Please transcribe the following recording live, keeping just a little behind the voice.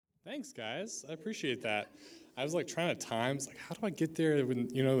Thanks, guys. I appreciate that. I was like trying to time. It's like, how do I get there when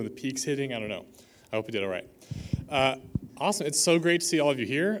the peak's hitting? I don't know. I hope we did all right. Awesome. It's so great to see all of you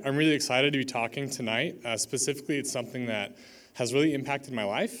here. I'm really excited to be talking tonight. Specifically, it's something that has really impacted my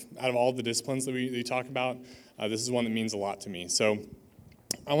life. Out of all the disciplines that we talk about, this is one that means a lot to me. So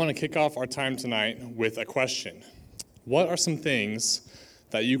I want to kick off our time tonight with a question. What are some things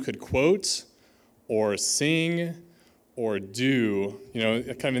that you could quote or sing or do,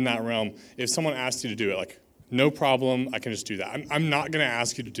 kind of in that realm, if someone asked you to do it, like, no problem, I can just do that. I'm not going to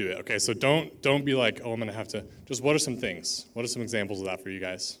ask you to do it, okay? So don't be like, oh, I'm going to have to. Just what are some things? What are some examples of that for you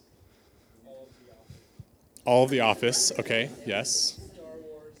guys? All of the Office, okay, yes.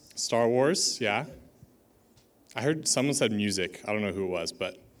 Star Wars, yeah. I heard someone said music. I don't know who it was,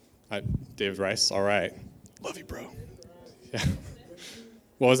 but David Rice, all right. Love you, bro. Yeah.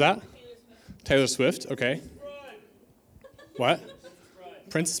 What was that? Taylor Swift, okay. What?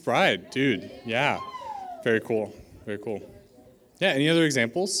 Princess Bride, dude, yeah. Very cool, very cool. Yeah, any other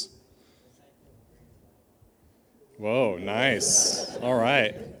examples? Whoa, nice. All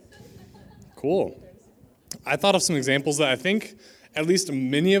right. Cool. I thought of some examples that I think at least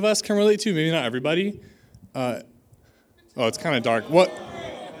many of us can relate to, maybe not everybody. It's kind of dark.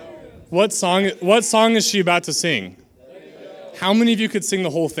 What song is she about to sing? How many of you could sing the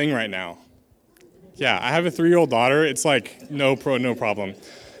whole thing right now? Yeah, I have a 3-year-old daughter. It's like no problem.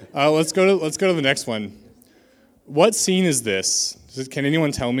 Let's go to the next one. What scene is this? Can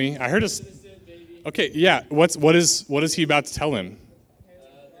anyone tell me? I heard a. Okay, yeah. What is he about to tell him?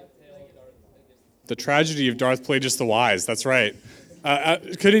 The tragedy of Darth Plagueis the Wise. That's right.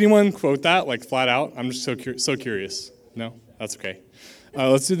 Could anyone quote that like flat out? I'm just so curious. No, that's okay.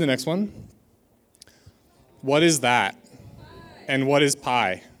 Let's do the next one. What is that? And what is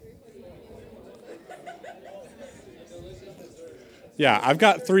pie? Yeah, I've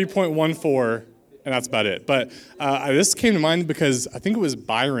got 3.14, and that's about it. But this came to mind because I think it was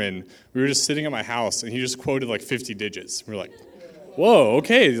Byron. We were just sitting at my house, and he just quoted like 50 digits. We were like, whoa,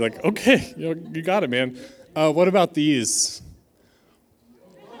 okay. Like, okay, you got it, man. What about these?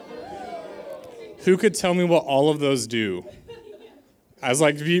 Who could tell me what all of those do? I was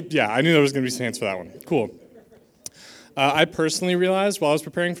like, yeah, I knew there was going to be some hands for that one. Cool. I personally realized while I was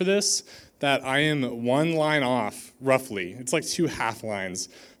preparing for this that I am one line off, roughly. It's like 2 half lines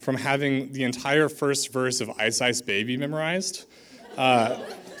from having the entire first verse of Ice Ice Baby memorized.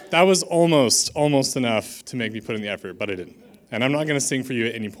 That was almost enough to make me put in the effort, but I didn't. And I'm not going to sing for you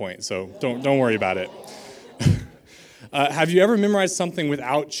at any point, so don't worry about it. Have you ever memorized something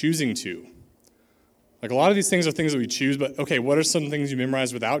without choosing to? Like a lot of these things are things that we choose, but okay, what are some things you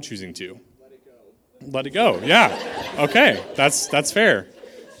memorized without choosing to? Let it go, yeah. Okay, that's fair.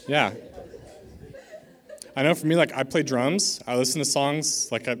 Yeah. I know for me, like I play drums. I listen to songs,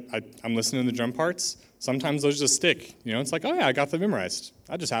 like I'm listening to the drum parts. Sometimes those just stick. It's like, oh yeah, I got that memorized.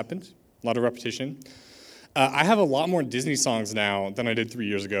 That just happened. A lot of repetition. I have a lot more Disney songs now than I did 3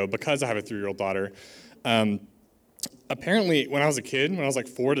 years ago because I have a 3-year-old daughter. Apparently, when I was a kid, when I was like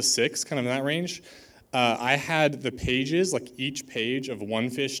 4 to 6, kind of in that range, I had the pages, like each page of One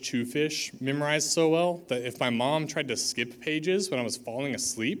Fish, Two Fish, memorized so well that if my mom tried to skip pages when I was falling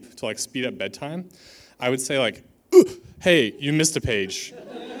asleep to like speed up bedtime, I would say like, hey, you missed a page.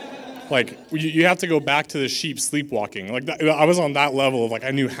 Like, you have to go back to the sheep sleepwalking. Like, I was on that level of, like,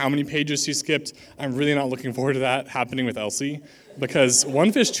 I knew how many pages she skipped. I'm really not looking forward to that happening with Elsie. Because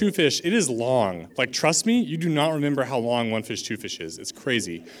One Fish, Two Fish, it is long. Like, trust me, you do not remember how long One Fish, Two Fish is. It's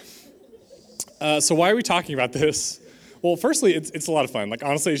crazy. So why are we talking about this? Well, firstly, it's a lot of fun. Like,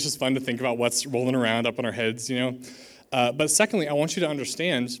 honestly, it's just fun to think about what's rolling around up in our heads, But secondly, I want you to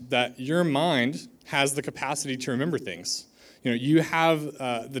understand that your mind has the capacity to remember things. You have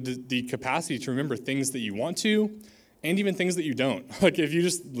the capacity to remember things that you want to, and even things that you don't. Like if you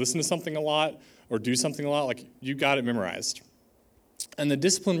just listen to something a lot or do something a lot, like you got it memorized. And the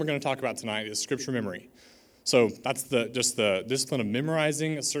discipline we're going to talk about tonight is scripture memory. So that's just the discipline of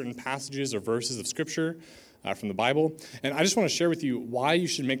memorizing certain passages or verses of scripture from the Bible. And I just want to share with you why you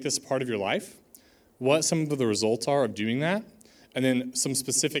should make this a part of your life, what some of the results are of doing that, and then some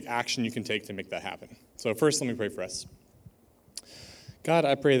specific action you can take to make that happen. So first, let me pray for us. God,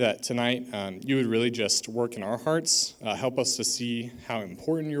 I pray that tonight you would really just work in our hearts, help us to see how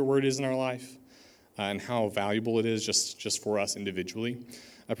important your word is in our life and how valuable it is just for us individually.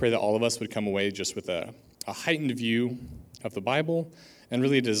 I pray that all of us would come away just with a heightened view of the Bible and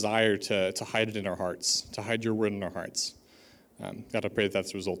really a desire to hide it in our hearts, to hide your word in our hearts. God, I pray that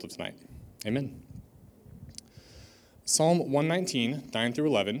that's the result of tonight. Amen. Psalm 119, 9 through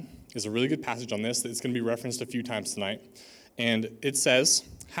 11, is a really good passage on this. It's going to be referenced a few times tonight. And it says,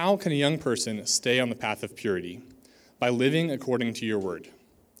 How can a young person stay on the path of purity? By living according to your word.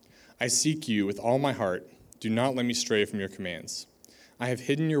 I seek you with all my heart. Do not let me stray from your commands. I have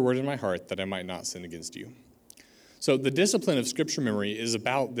hidden your word in my heart that I might not sin against you. So the discipline of scripture memory is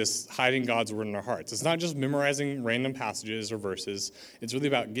about this hiding God's word in our hearts. It's not just memorizing random passages or verses. It's really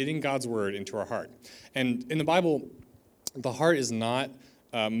about getting God's word into our heart. And in the Bible, the heart is not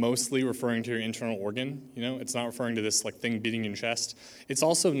mostly referring to your internal organ. It's not referring to this like thing beating in your chest. It's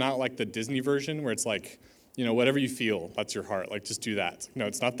also not like the Disney version where it's like, whatever you feel, that's your heart. Like, just do that. No,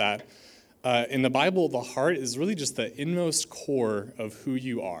 it's not that. In the Bible, the heart is really just the inmost core of who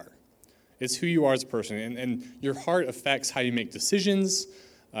you are. It's who you are as a person. And your heart affects how you make decisions.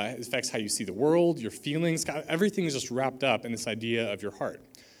 It affects how you see the world, your feelings. Everything is just wrapped up in this idea of your heart.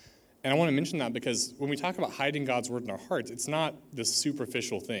 And I want to mention that because when we talk about hiding God's word in our hearts, it's not this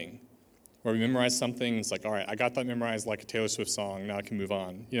superficial thing where we memorize something. It's like, all right, I got that memorized like a Taylor Swift song. Now I can move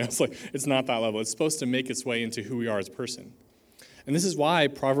on. It's not that level. It's supposed to make its way into who we are as a person. And this is why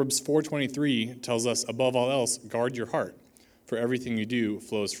Proverbs 4:23 tells us, above all else, guard your heart, for everything you do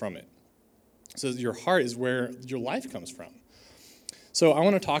flows from it. So your heart is where your life comes from. So I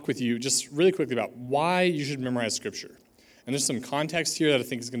want to talk with you just really quickly about why you should memorize Scripture. And there's some context here that I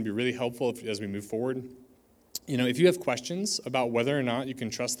think is going to be really helpful as we move forward. If you have questions about whether or not you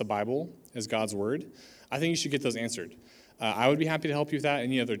can trust the Bible as God's Word, I think you should get those answered. I would be happy to help you with that.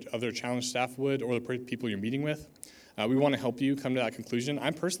 Any other challenge staff would, or the people you're meeting with. We want to help you come to that conclusion.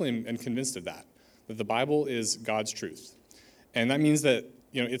 I personally am convinced of that the Bible is God's truth. And that means that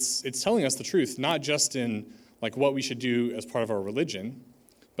it's telling us the truth, not just in like what we should do as part of our religion,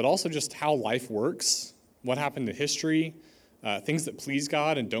 but also just how life works, what happened in history, things that please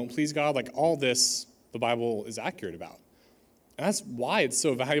God and don't please God. Like all this, the Bible is accurate about. And that's why it's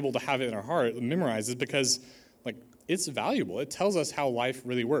so valuable to have it in our heart, memorized, is because like it's valuable. It tells us how life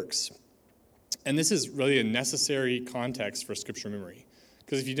really works. And this is really a necessary context for scripture memory.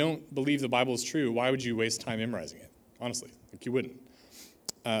 Because if you don't believe the Bible is true, why would you waste time memorizing it? Honestly, like you wouldn't.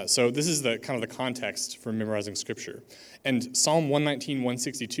 So this is the kind of the context for memorizing Scripture. And Psalm 119,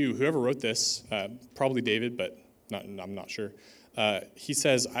 162, whoever wrote this, probably David, but I'm not sure, he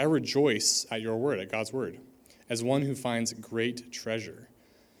says, I rejoice at your word, at God's word, as one who finds great treasure.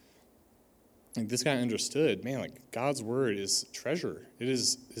 Like this guy understood, man, like God's word is treasure. It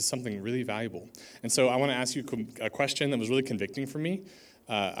is something really valuable. And so I want to ask you a question that was really convicting for me.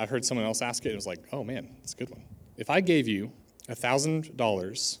 I heard someone else ask it, and it was like, oh man, that's a good one. If I gave you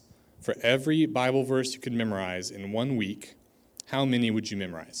 $1,000 for every Bible verse you could memorize in 1 week, how many would you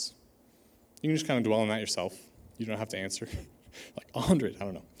memorize? You can just kind of dwell on that yourself. You don't have to answer. Like 100, I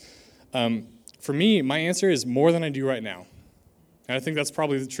don't know. For me, my answer is more than I do right now. And I think that's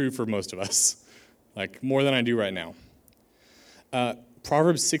probably true for most of us. Like more than I do right now.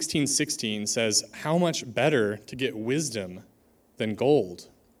 Proverbs 16:16 says, how much better to get wisdom than gold,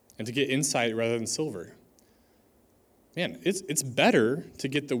 and to get insight rather than silver. Man, it's better to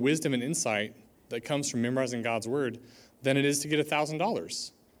get the wisdom and insight that comes from memorizing God's word than it is to get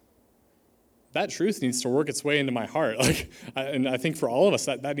 $1,000. That truth needs to work its way into my heart. And I think for all of us,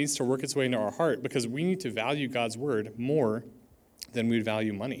 that needs to work its way into our heart because we need to value God's word more than we would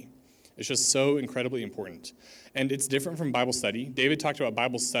value money. It's just so incredibly important. And it's different from Bible study. David talked about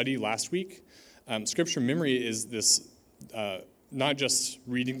Bible study last week. Scripture memory is this, not just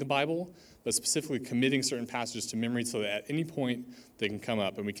reading the Bible, but specifically committing certain passages to memory so that at any point they can come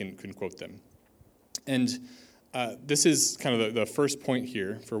up and we can quote them. And this is kind of the first point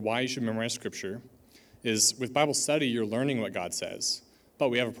here for why you should memorize Scripture, is with Bible study, you're learning what God says, but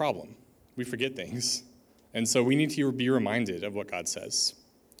we have a problem. We forget things. And so we need to be reminded of what God says.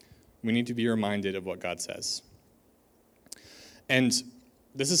 We need to be reminded of what God says. And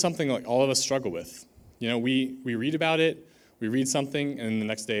this is something like all of us struggle with. We read about it, we read something, and then the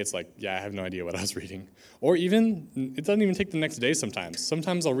next day it's like, yeah, I have no idea what I was reading. Or even, it doesn't even take the next day sometimes.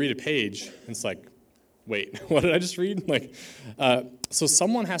 Sometimes I'll read a page, and it's like, wait, what did I just read? So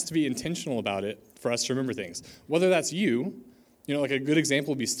someone has to be intentional about it for us to remember things. Whether that's you, like a good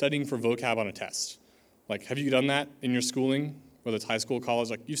example would be studying for vocab on a test. Like, have you done that in your schooling, whether it's high school, college?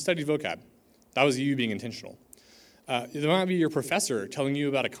 Like, you studied vocab. That was you being intentional. There might be your professor telling you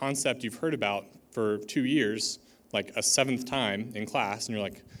about a concept you've heard about for 2 years, like a 7th time in class, and you're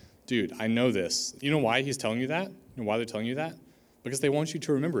like, dude, I know this. You know why he's telling you that? You know why they're telling you that? Because they want you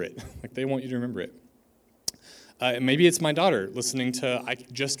to remember it. They want you to remember it. Maybe it's my daughter listening to I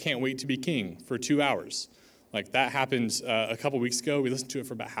Just Can't Wait to Be King for 2 hours. That happened a couple weeks ago. We listened to it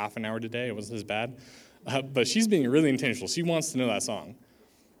for about half an hour today. It wasn't as bad. But she's being really intentional. She wants to know that song.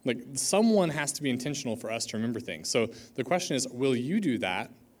 Someone has to be intentional for us to remember things. So the question is, will you do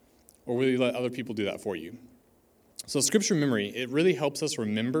that, or will you let other people do that for you? So scripture memory, it really helps us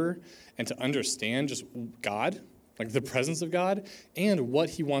remember and to understand just God, like the presence of God, and what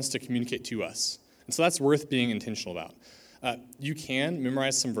he wants to communicate to us. And so that's worth being intentional about. You can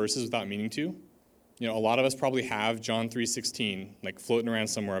memorize some verses without meaning to. A lot of us probably have John 3:16, like floating around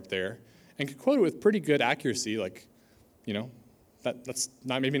somewhere up there, and could quote it with pretty good accuracy, like, that's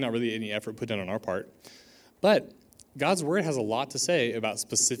maybe not really any effort put in on our part. But God's word has a lot to say about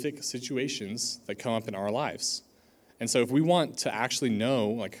specific situations that come up in our lives. And so if we want to actually know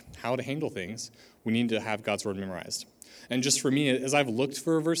like how to handle things, we need to have God's word memorized. And just for me, as I've looked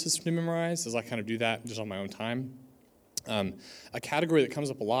for verses to memorize, as I kind of do that just on my own time, a category that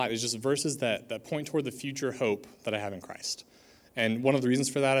comes up a lot is just verses that point toward the future hope that I have in Christ. And one of the reasons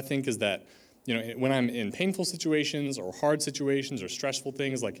for that, I think, is that when I'm in painful situations or hard situations or stressful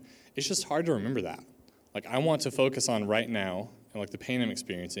things, like it's just hard to remember that. Like I want to focus on right now and like the pain I'm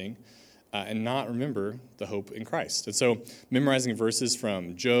experiencing, and not remember the hope in Christ. And so memorizing verses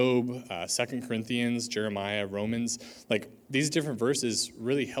from Job, 2 Corinthians, Jeremiah, Romans, like these different verses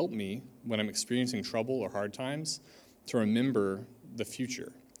really help me when I'm experiencing trouble or hard times to remember the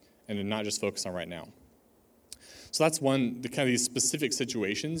future and to not just focus on right now. So that's the kind of these specific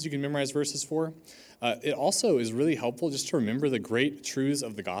situations you can memorize verses for. It also is really helpful just to remember the great truths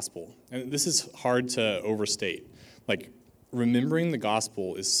of the gospel. And this is hard to overstate. Like, remembering the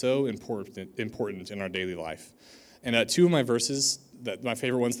gospel is so important in our daily life. And two of my verses, my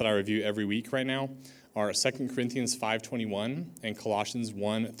favorite ones that I review every week right now, are 2 Corinthians 5:21 and Colossians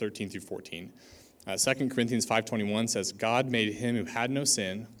 1:13 through 14. 2 Corinthians 5:21 says, God made him who had no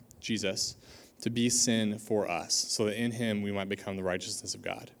sin, Jesus, to be sin for us, so that in him we might become the righteousness of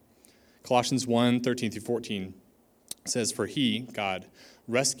God. Colossians 1:13 through 14 says, for he, God,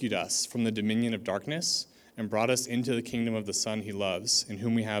 rescued us from the dominion of darkness and brought us into the kingdom of the Son he loves, in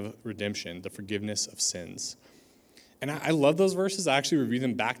whom we have redemption, the forgiveness of sins. And I love those verses. I actually review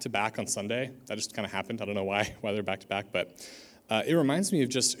them back to back on Sunday. That just kind of happened. I don't know why they're back to back, but it reminds me of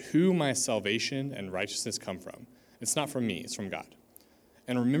just who my salvation and righteousness come from. It's not from me, it's from God.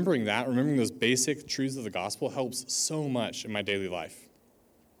 And remembering those basic truths of the gospel helps so much in my daily life.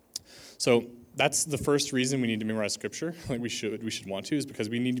 So that's the first reason we need to memorize scripture, like we should want to, is because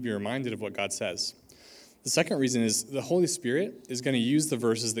we need to be reminded of what God says. The second reason is the Holy Spirit is going to use the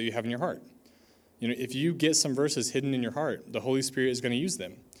verses that you have in your heart. If you get some verses hidden in your heart, the Holy Spirit is going to use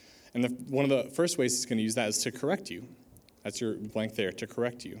them. And one of the first ways he's going to use that is to correct you. That's your blank there, to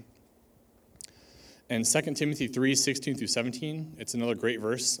correct you. And 2 Timothy 3:16 through 17, it's another great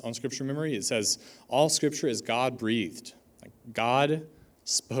verse on scripture memory. It says, all scripture is God-breathed. Like God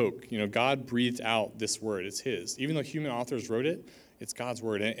spoke. God breathed out this word. It's his. Even though human authors wrote it, it's God's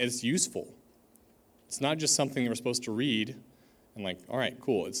word, and it's useful. It's not just something that we're supposed to read and like, all right,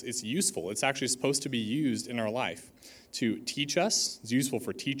 cool. It's useful. It's actually supposed to be used in our life to teach us. It's useful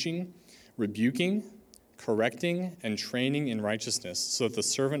for teaching, rebuking, correcting, and training in righteousness, so that the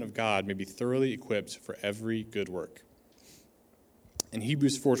servant of God may be thoroughly equipped for every good work. And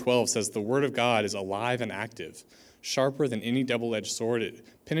Hebrews 4:12 says, the word of God is alive and active, sharper than any double-edged sword. It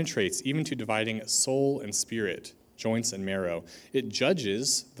penetrates even to dividing soul and spirit, joints and marrow. It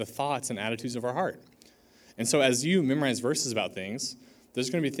judges the thoughts and attitudes of our heart. And so as you memorize verses about things, there's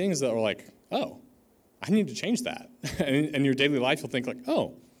going to be things that are like, oh, I need to change that. And in your daily life, you'll think like,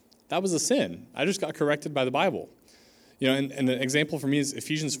 oh, that was a sin. I just got corrected by the Bible. And an example for me is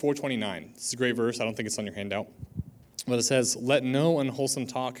Ephesians 4:29. This is a great verse. I don't think it's on your handout. But it says, let no unwholesome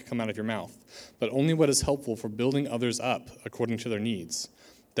talk come out of your mouth, but only what is helpful for building others up according to their needs,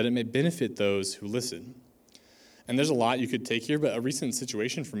 that it may benefit those who listen. And there's a lot you could take here, but a recent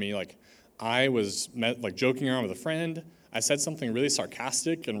situation for me, like I was joking around with a friend. I said something really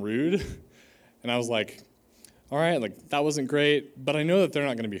sarcastic and rude, and I was like, all right, like that wasn't great, but I know that they're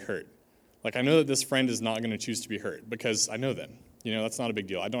not going to be hurt. Like I know that this friend is not going to choose to be hurt because I know them. That's not a big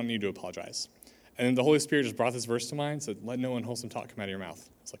deal. I don't need to apologize. And then the Holy Spirit just brought this verse to mind and said, let no unwholesome talk come out of your mouth.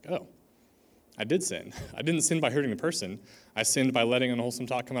 It's like, oh, I did sin. I didn't sin by hurting the person. I sinned by letting unwholesome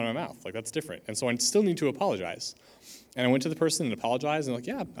talk come out of my mouth. Like, that's different. And so I still need to apologize. And I went to the person and apologized, and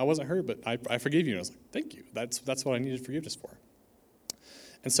yeah, I wasn't hurt, but I forgave you. And I was like, thank you. That's what I needed forgiveness for.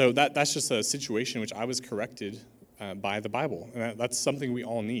 And so that's just a situation in which I was corrected by the Bible. And that's something we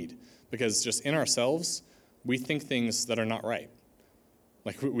all need. Because just in ourselves, we think things that are not right.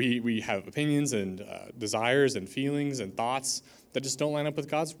 Like we have opinions and desires and feelings and thoughts that just don't line up with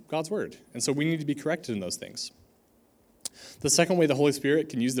God's word. And so we need to be corrected in those things. The second way the Holy Spirit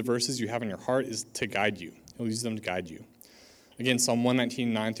can use the verses you have in your heart is to guide you. He'll use them to guide you. Again, Psalm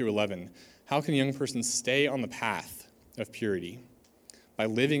 119, 9 through 11. How can a young person stay on the path of purity? by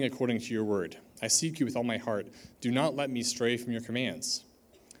living according to your word. I seek you with all my heart. Do not let me stray from your commands.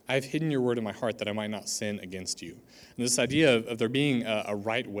 I have hidden your word in my heart that I might not sin against you. And this idea of there being a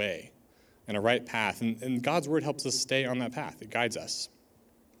right way and a right path, and God's word helps us stay on that path. It guides us.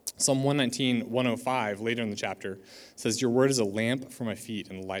 Psalm 119, 105, later in the chapter, says, your word is a lamp for my feet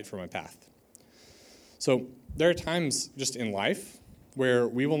and a light for my path. So there are times just in life where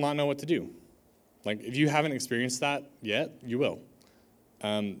we will not know what to do. Like if you haven't experienced that yet, you will.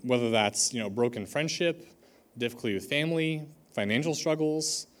 Whether that's broken friendship, difficulty with family, financial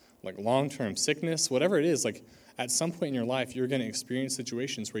struggles, like long-term sickness, whatever it is, like at some point in your life, you're going to experience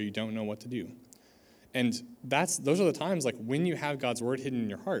situations where you don't know what to do. And those are the times, like when you have God's word hidden in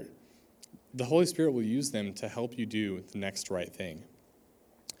your heart, the Holy Spirit will use them to help you do the next right thing.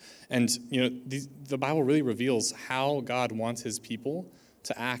 And the Bible really reveals how God wants his people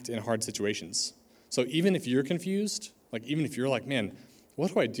to act in hard situations. So even if you're confused, like even if you're like, man,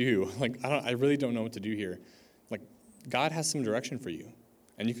 what do I do? Like I really don't know what to do here. Like God has some direction for you.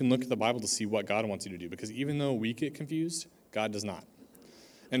 And you can look at the Bible to see what God wants you to do, because even though we get confused, God does not.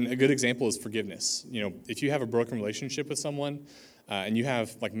 And a good example is forgiveness. If you have a broken relationship with someone, and you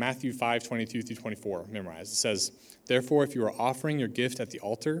have like Matthew 5:22-24 memorized, it says, therefore, if you are offering your gift at the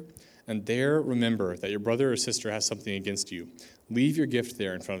altar, and there remember that your brother or sister has something against you, leave your gift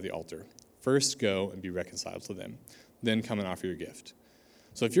there in front of the altar. First go and be reconciled to them. Then come and offer your gift.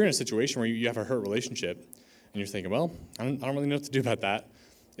 So if you're in a situation where you have a hurt relationship, and you're thinking, well, I don't really know what to do about that.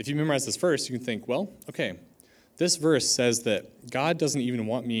 If you memorize this verse, you can think, well, okay, this verse says that God doesn't even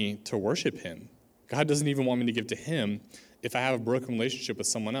want me to worship him. God doesn't even want me to give to him if I have a broken relationship with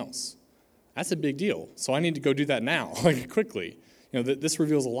someone else. That's a big deal. So I need to go do that now, like quickly. This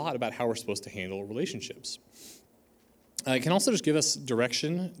reveals a lot about how we're supposed to handle relationships. It can also just give us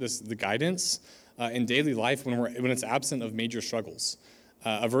direction, the guidance in daily life when it's absent of major struggles.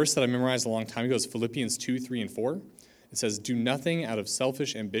 A verse that I memorized a long time ago is Philippians 2:3-4. It says, do nothing out of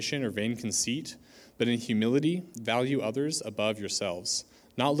selfish ambition or vain conceit, but in humility value others above yourselves,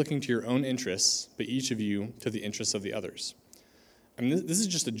 not looking to your own interests, but each of you to the interests of the others. I mean, this is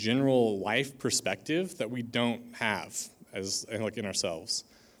just a general life perspective that we don't have in ourselves.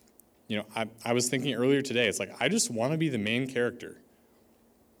 I was thinking earlier today, it's like, I just want to be the main character.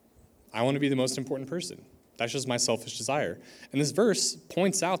 I want to be the most important person. That's just my selfish desire. And this verse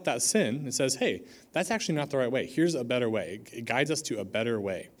points out that sin. It says, hey, that's actually not the right way. Here's a better way. It guides us to a better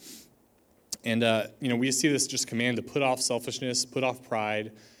way. And, we see this just command to put off selfishness, put off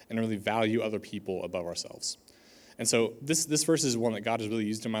pride, and really value other people above ourselves. And so this verse is one that God has really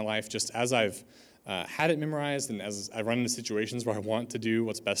used in my life, just as I've had it memorized and as I run into situations where I want to do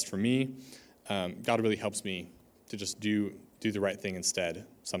what's best for me. God really helps me to just do the right thing instead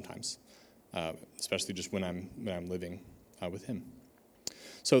sometimes, especially just when I'm living with him.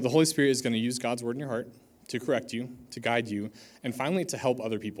 So the Holy Spirit is going to use God's word in your heart to correct you, to guide you, and finally to help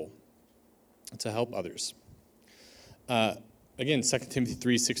other people, to help others. Again, 2 Timothy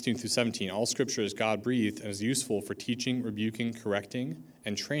 3:16-17, all scripture is God-breathed and is useful for teaching, rebuking, correcting,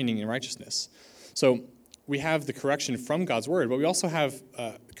 and training in righteousness. So we have the correction from God's word, but we also have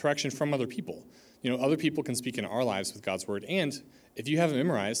correction from other people. Other people can speak in our lives with God's word, and if you have it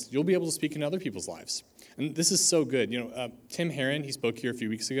memorized, you'll be able to speak in other people's lives. And this is so good. Tim Herron, he spoke here a few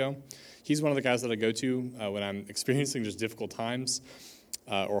weeks ago. He's one of the guys that I go to when I'm experiencing just difficult times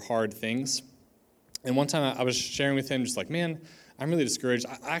or hard things. And one time I was sharing with him, just like, man, I'm really discouraged.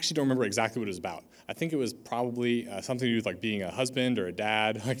 I actually don't remember exactly what it was about. I think it was probably something to do with like being a husband or a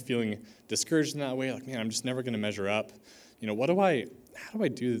dad, like feeling discouraged in that way. Like, man, I'm just never going to measure up. How do I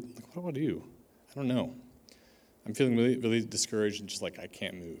do? Like, what do I do? I don't know. I'm feeling really, really discouraged and just like I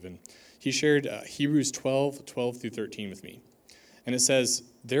can't move. And he shared Hebrews 12:12-13 with me. And it says,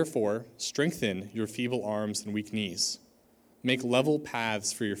 therefore, strengthen your feeble arms and weak knees. Make level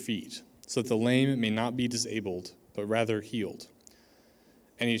paths for your feet, so that the lame may not be disabled, but rather healed.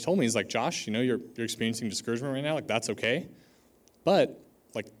 And he told me, he's like, Josh, you're experiencing discouragement right now. Like, that's okay. But,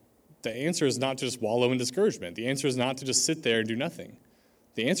 like, the answer is not to just wallow in discouragement. The answer is not to just sit there and do nothing.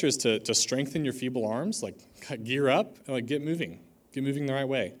 The answer is to strengthen your feeble arms, like, gear up, and, like, get moving the right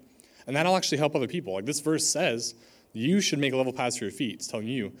way. And that'll actually help other people. Like, this verse says, you should make level paths for your feet. It's telling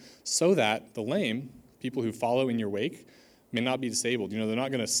you, so that the lame, people who follow in your wake, may not be disabled. They're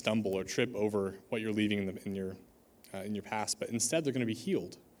not going to stumble or trip over what you're leaving in your past, but instead they're going to be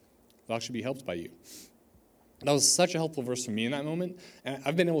healed. They'll actually be helped by you. That was such a helpful verse for me in that moment, and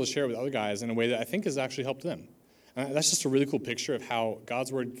I've been able to share it with other guys in a way that I think has actually helped them. And that's just a really cool picture of how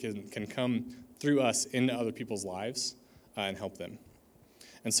God's word can come through us into other people's lives and help them.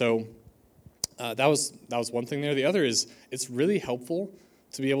 And so that was one thing there. The other is it's really helpful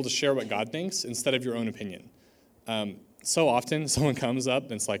to be able to share what God thinks instead of your own opinion. So often someone comes up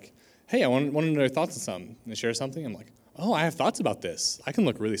and it's like, hey, I want to know their thoughts on something. And they share something. I'm like, oh, I have thoughts about this. I can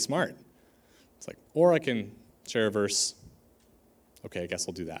look really smart. It's like, or I can share a verse. Okay, I guess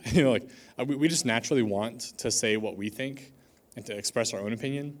I'll do that. We just naturally want to say what we think and to express our own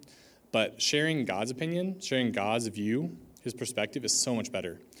opinion. But sharing God's opinion, sharing God's view, his perspective is so much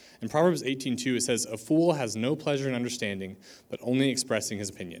better. In Proverbs 18:2, it says, a fool has no pleasure in understanding, but only expressing his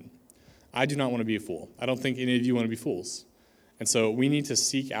opinion. I do not want to be a fool. I don't think any of you want to be fools. And so we need to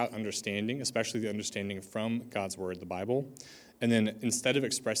seek out understanding, especially the understanding from God's word, the Bible. And then instead of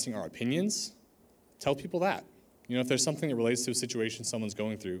expressing our opinions, tell people that. If there's something that relates to a situation someone's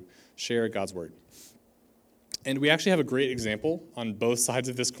going through, share God's word. And we actually have a great example on both sides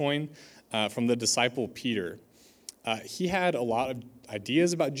of this coin from the disciple Peter. He had a lot of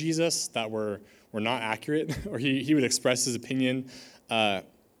ideas about Jesus that were not accurate, or he would express his opinion.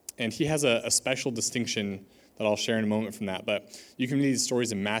 And he has a special distinction that I'll share in a moment from that. But you can read these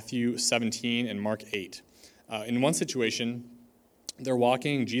stories in Matthew 17 and Mark 8. In one situation, they're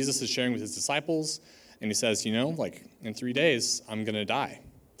walking, Jesus is sharing with his disciples, and he says, in 3 days, I'm going to die.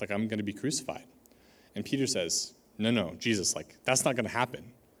 I'm going to be crucified. And Peter says, no, Jesus, that's not going to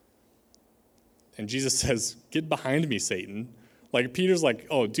happen. And Jesus says, get behind me, Satan. Peter's like,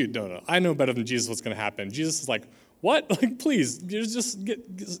 oh, dude, no, I know better than Jesus what's going to happen. Jesus is like, what? Please, just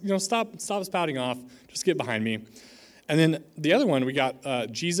stop spouting off. Just get behind me. And then the other one, we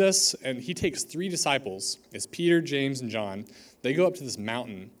got Jesus, and he takes 3 disciples. It's Peter, James, and John. They go up to this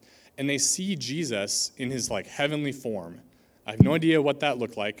mountain, and they see Jesus in his heavenly form. I have no idea what that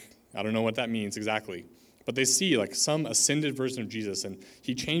looked like. I don't know what that means exactly. But they see some ascended version of Jesus, and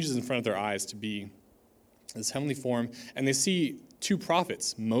he changes in front of their eyes to be this heavenly form. And they see 2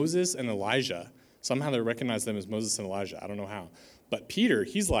 prophets, Moses and Elijah. Somehow they recognize them as Moses and Elijah. I don't know how. But Peter,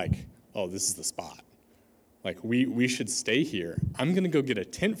 he's like, oh, this is the spot. We should stay here. I'm going to go get a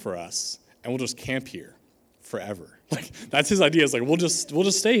tent for us, and we'll just camp here forever. That's his idea. It's we'll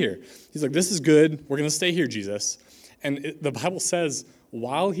just stay here. He's like, this is good. We're going to stay here, Jesus. And the Bible says,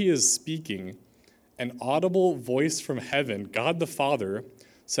 while he is speaking, an audible voice from heaven, God the Father,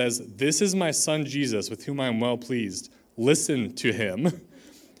 says, this is my son Jesus, with whom I am well pleased. Listen to him.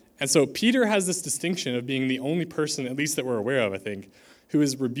 And so Peter has this distinction of being the only person, at least that we're aware of, I think, who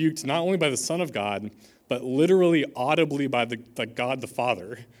is rebuked not only by the Son of God, but literally audibly by the God the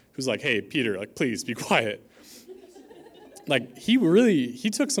Father, who's like, hey, Peter, please be quiet. He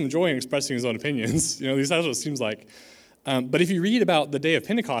took some joy in expressing his own opinions. At least that's what it seems like. But if you read about the day of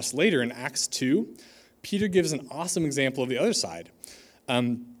Pentecost later in Acts 2, Peter gives an awesome example of the other side.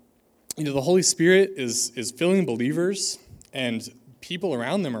 The Holy Spirit is filling believers, and people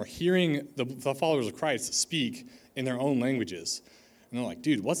around them are hearing the followers of Christ speak in their own languages. And they're like,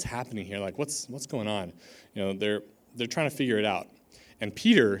 dude, what's happening here? What's going on? They're trying to figure it out. And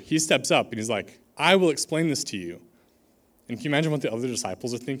Peter, he steps up and he's like, I will explain this to you. And can you imagine what the other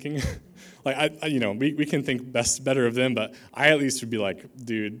disciples are thinking? We can think better of them, but I at least would be like,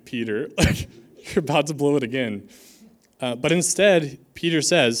 dude, Peter, you're about to blow it again. But instead, Peter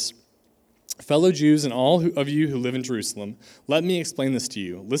says, fellow Jews and all of you who live in Jerusalem, let me explain this to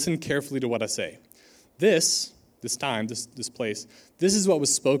you. Listen carefully to what I say. This place, this is what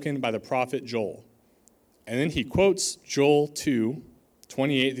was spoken by the prophet Joel. And then he quotes Joel 2,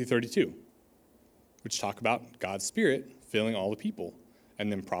 28 through 32, which talk about God's Spirit filling all the people, and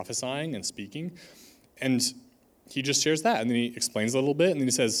then prophesying and speaking. And he just shares that, and then he explains a little bit, and then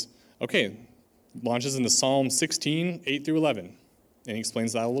he says, okay, launches into Psalm 16, 8 through 11. And he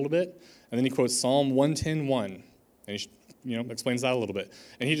explains that a little bit. And then he quotes Psalm 110:1, and he explains that a little bit.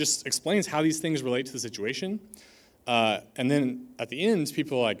 And he just explains how these things relate to the situation. And then at the end,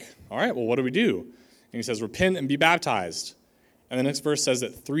 people are like, all right, well, what do we do? And he says, repent and be baptized. And the next verse says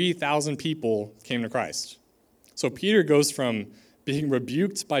that 3,000 people came to Christ. So Peter goes from being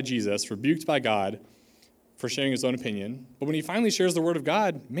rebuked by Jesus, rebuked by God for sharing his own opinion. But when he finally shares the word of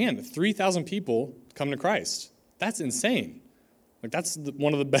God, 3,000 people come to Christ. That's insane. That's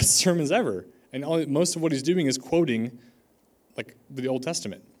one of the best sermons ever. And most of what he's doing is quoting the Old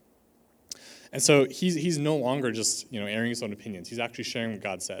Testament. And so he's no longer just airing his own opinions. He's actually sharing what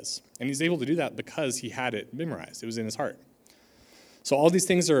God says. And he's able to do that because he had it memorized. It was in his heart. So all these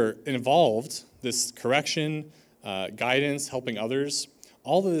things are involved, this correction, guidance, helping others.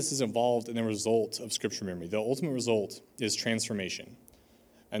 All of this is involved in the result of Scripture memory. The ultimate result is transformation.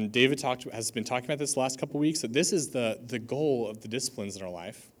 And David has been talking about this the last couple of weeks, that this is the goal of the disciplines in our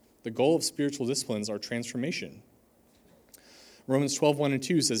life. The goal of spiritual disciplines are transformation. Romans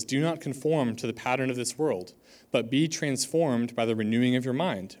 12:1-2 says, "Do not conform to the pattern of this world, but be transformed by the renewing of your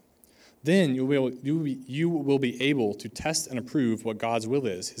mind. Then you will be able to test and approve what God's will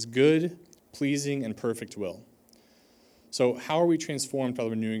is, his good, pleasing, and perfect will." So how are we transformed by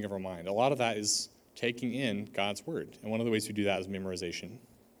the renewing of our mind? A lot of that is taking in God's word. And one of the ways we do that is memorization.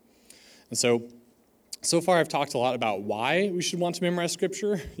 And so far I've talked a lot about why we should want to memorize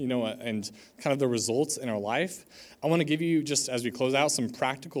Scripture, and kind of the results in our life. I want to give you, just as we close out, some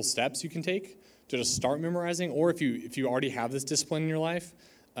practical steps you can take to just start memorizing, or if you already have this discipline in your life,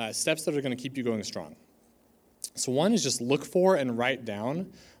 steps that are going to keep you going strong. So one is just look for and write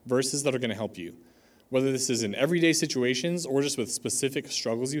down verses that are going to help you. Whether this is in everyday situations or just with specific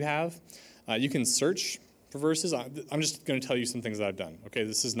struggles you have, you can search for verses. I'm just going to tell you some things that I've done. Okay,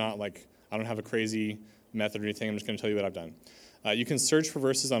 this is not like I don't have a crazy method or anything. I'm just going to tell you what I've done. You can search for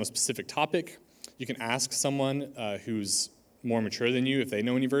verses on a specific topic. You can ask someone who's more mature than you if they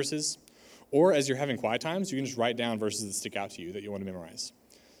know any verses. Or as you're having quiet times, you can just write down verses that stick out to you that you want to memorize.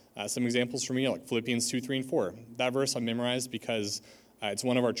 Some examples for me are like Philippians 2, 3, and 4. That verse I memorized because it's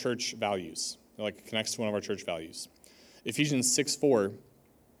one of our church values. It connects to one of our church values. Ephesians 6:4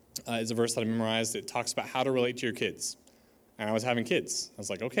 is a verse that I memorized. It talks about how to relate to your kids. And I was having kids. I was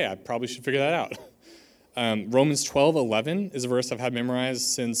like, okay, I probably should figure that out. Romans 12:11 is a verse I've had memorized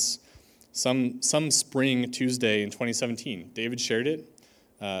since some spring Tuesday in 2017. David shared it,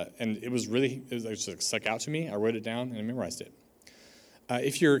 and it just stuck out to me. I wrote it down and I memorized it.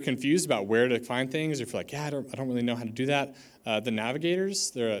 If you're confused about where to find things, if you're like, I don't really know how to do that, the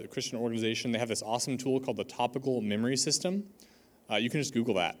Navigators, they're a Christian organization. They have this awesome tool called the Topical Memory System. You can just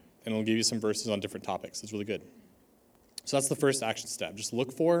Google that, and it'll give you some verses on different topics. It's really good. So that's the first action step. Just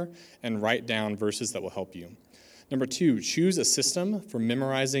look for and write down verses that will help you. Number 2, choose a system for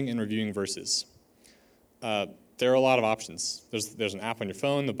memorizing and reviewing verses. There are a lot of options. There's an app on your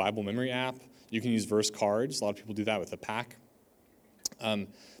phone, the Bible Memory app. You can use verse cards. A lot of people do that with a pack. But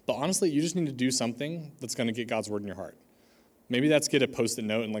honestly, you just need to do something that's going to get God's word in your heart. Maybe that's get a Post-it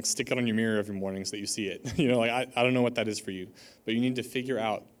note and stick it on your mirror every morning so that you see it. I don't know what that is for you, but you need to figure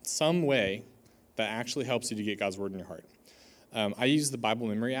out some way that actually helps you to get God's word in your heart. I use the Bible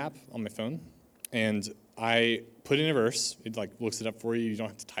Memory app on my phone, and I put in a verse. It looks it up for you. You don't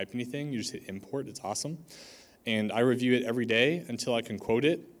have to type anything. You just hit import. It's awesome. And I review it every day until I can quote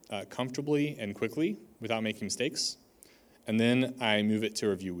it comfortably and quickly without making mistakes. And then I move it to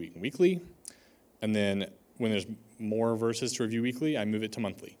review weekly. And then when there's more verses to review weekly, I move it to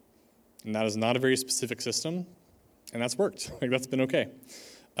monthly. And that is not a very specific system, and that's worked. That's been okay.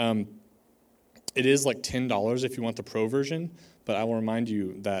 It is $10 if you want the pro version, but I will remind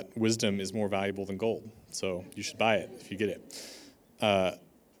you that wisdom is more valuable than gold. So you should buy it if you get it.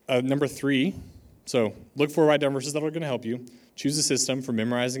 Number 3, so look for write down verses that are going to help you. Choose a system for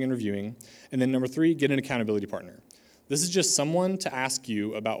memorizing and reviewing. And then number 3, get an accountability partner. This is just someone to ask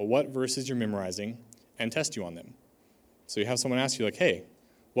you about what verses you're memorizing and test you on them. So you have someone ask you hey,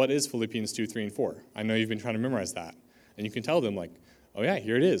 what is Philippians 2, 3, and 4? I know you've been trying to memorize that. And you can tell them oh yeah,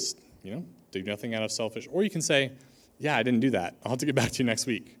 here it is. Do nothing out of selfish. Or you can say, yeah, I didn't do that. I'll have to get back to you next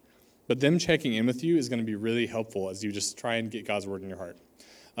week. But them checking in with you is going to be really helpful as you just try and get God's word in your heart.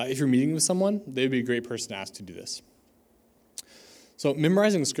 If you're meeting with someone, they would be a great person to ask to do this. So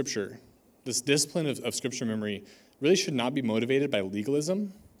memorizing Scripture, this discipline of Scripture memory, really should not be motivated by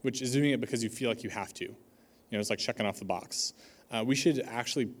legalism, which is doing it because you feel like you have to. It's like checking off the box. We should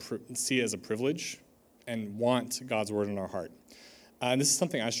actually see it as a privilege and want God's word in our heart. And this is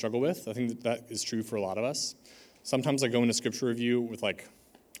something I struggle with. I think that is true for a lot of us. Sometimes I go into Scripture review with all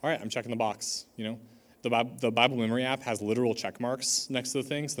right, I'm checking the box. The Bible Memory app has literal check marks next to the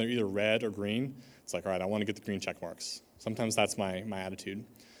things. So they're either red or green. It's all right, I want to get the green check marks. Sometimes that's my attitude.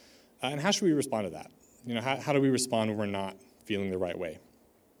 And how should we respond to that? How do we respond when we're not feeling the right way?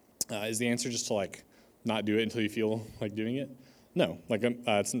 Is the answer just to not do it until you feel like doing it? No,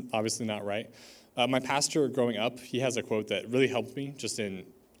 it's obviously not right. My pastor growing up, he has a quote that really helped me just in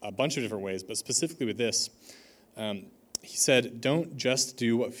a bunch of different ways, but specifically with this. He said, "Don't just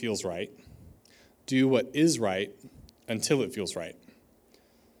do what feels right. Do what is right until it feels right."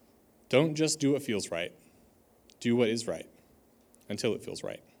 Don't just do what feels right. Do what is right until it feels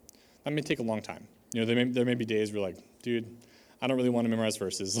right. That may take a long time. There may be days where dude, I don't really want to memorize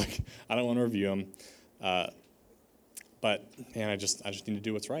verses. I don't want to review them. But man, I just need to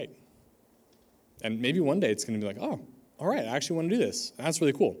do what's right. And maybe one day it's going to be oh, all right, I actually want to do this. And that's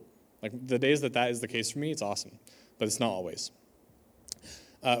really cool. The days that is the case for me, it's awesome. But it's not always.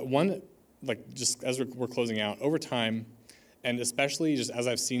 Just as we're closing out, over time, and especially just as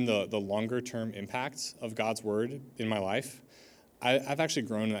I've seen the longer term impact of God's word in my life, I've actually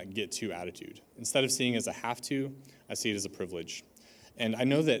grown in that get to attitude. Instead of seeing it as a have to, I see it as a privilege. And I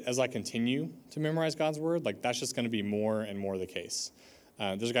know that as I continue to memorize God's word, like that's just going to be more and more the case.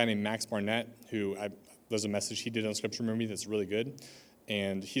 There's a guy named Max Barnett there's a message he did on Scripture Memory that's really good.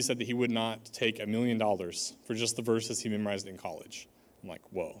 And he said that he would not take $1 million for just the verses he memorized in college. I'm like,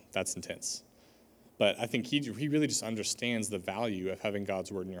 whoa, that's intense. But I think he really just understands the value of having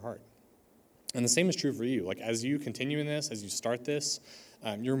God's word in your heart. And the same is true for you. Like as you continue in this, as you start this,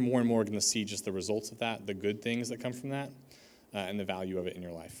 you're more and more going to see just the results of that, the good things that come from that, and the value of it in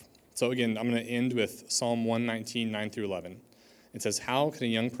your life. So again, I'm going to end with Psalm 119, 9 through 11. It says, "How can a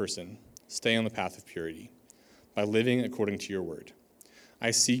young person stay on the path of purity? By living according to your word.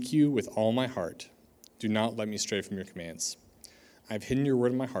 I seek you with all my heart. Do not let me stray from your commands. I have hidden your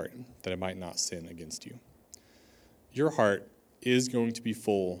word in my heart that I might not sin against you." Your heart is going to be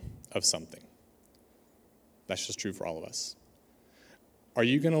full of something. That's just true for all of us. Are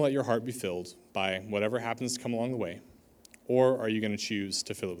you going to let your heart be filled by whatever happens to come along the way, or are you going to choose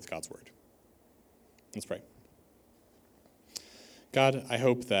to fill it with God's word? Let's pray. God, I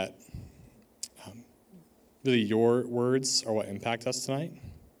hope that really your words are what impact us tonight.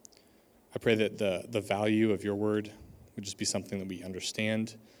 I pray that the value of your word would just be something that we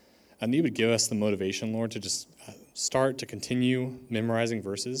understand, and that you would give us the motivation, Lord, to just start to continue memorizing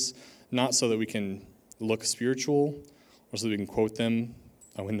verses, not so that we can look spiritual or so that we can quote them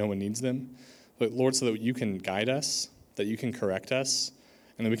when no one needs them, but Lord, so that you can guide us, that you can correct us,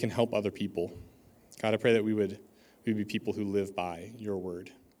 and that we can help other people. God, I pray that we would be people who live by your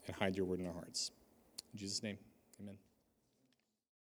word and hide your word in our hearts. In Jesus' name, amen.